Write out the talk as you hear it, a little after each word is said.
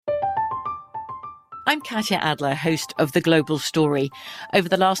I'm Katya Adler, host of The Global Story. Over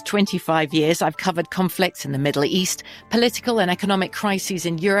the last 25 years, I've covered conflicts in the Middle East, political and economic crises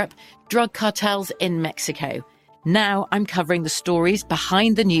in Europe, drug cartels in Mexico. Now I'm covering the stories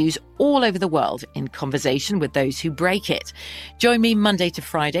behind the news all over the world in conversation with those who break it. Join me Monday to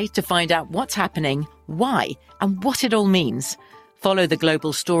Friday to find out what's happening, why, and what it all means. Follow The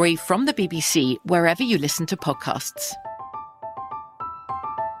Global Story from the BBC wherever you listen to podcasts.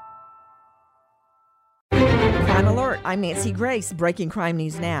 Crime Alert, I'm Nancy Grace. Breaking crime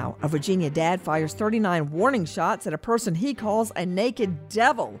news now. A Virginia dad fires 39 warning shots at a person he calls a naked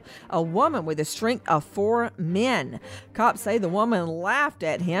devil, a woman with the strength of 4 men. Cops say the woman laughed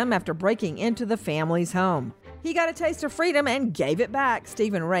at him after breaking into the family's home. He got a taste of freedom and gave it back.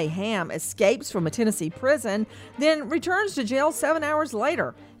 Stephen Ray Ham escapes from a Tennessee prison, then returns to jail 7 hours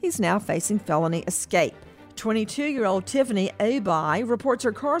later. He's now facing felony escape. 22-year-old Tiffany Obi reports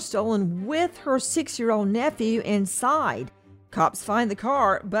her car stolen with her 6-year-old nephew inside. Cops find the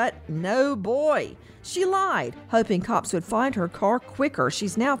car, but no boy. She lied, hoping cops would find her car quicker.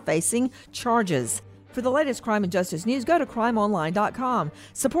 She's now facing charges. For the latest crime and justice news, go to crimeonline.com.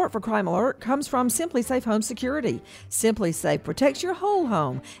 Support for Crime Alert comes from SimpliSafe Home Security. SimpliSafe protects your whole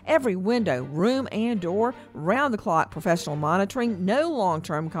home, every window, room, and door, round-the-clock professional monitoring, no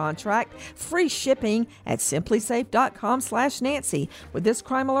long-term contract, free shipping at simplisafe.com/Nancy. With this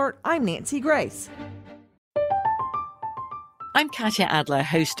Crime Alert, I'm Nancy Grace. I'm Katya Adler,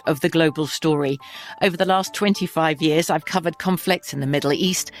 host of The Global Story. Over the last 25 years, I've covered conflicts in the Middle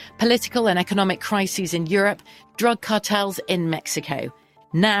East, political and economic crises in Europe, drug cartels in Mexico.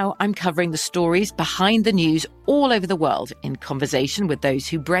 Now I'm covering the stories behind the news all over the world in conversation with those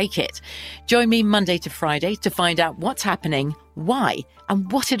who break it. Join me Monday to Friday to find out what's happening, why, and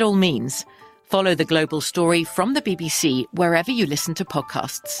what it all means. Follow The Global Story from the BBC wherever you listen to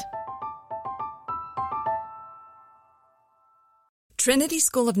podcasts. Trinity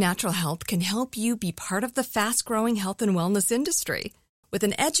School of Natural Health can help you be part of the fast-growing health and wellness industry. With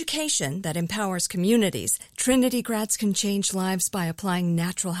an education that empowers communities, Trinity grads can change lives by applying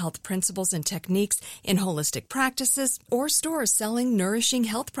natural health principles and techniques in holistic practices or stores selling nourishing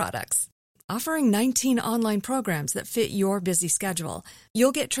health products. Offering 19 online programs that fit your busy schedule,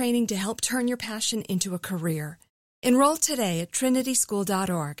 you'll get training to help turn your passion into a career. Enroll today at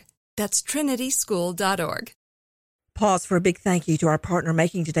trinityschool.org. That's trinityschool.org. Pause for a big thank you to our partner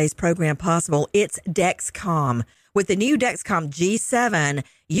making today's program possible. It's Dexcom. With the new Dexcom G7,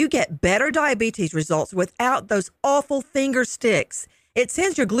 you get better diabetes results without those awful finger sticks. It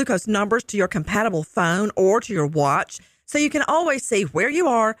sends your glucose numbers to your compatible phone or to your watch, so you can always see where you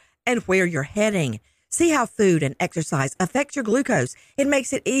are and where you're heading. See how food and exercise affect your glucose. It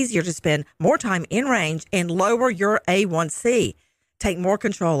makes it easier to spend more time in range and lower your A1C. Take more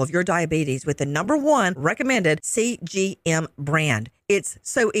control of your diabetes with the #1 recommended CGM brand. It's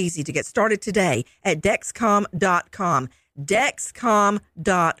so easy to get started today at Dexcom.com.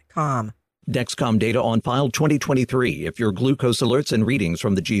 Dexcom.com. Dexcom data on file 2023. If your glucose alerts and readings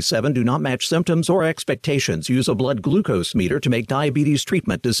from the G7 do not match symptoms or expectations, use a blood glucose meter to make diabetes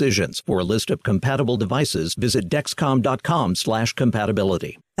treatment decisions. For a list of compatible devices, visit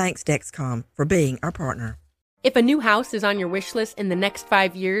Dexcom.com/compatibility. Thanks, Dexcom, for being our partner. If a new house is on your wish list in the next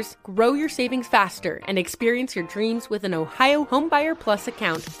 5 years, grow your savings faster and experience your dreams with an Ohio Homebuyer Plus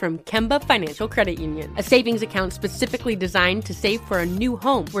account from Kemba Financial Credit Union. A savings account specifically designed to save for a new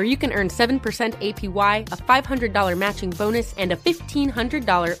home where you can earn 7% APY, a $500 matching bonus, and a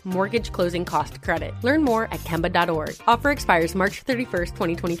 $1,500 mortgage closing cost credit. Learn more at Kemba.org. Offer expires March 31st,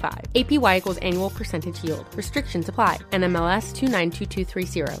 2025. APY equals annual percentage yield. Restrictions apply. NMLS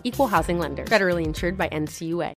 292230. Equal housing lender. Federally insured by NCUA.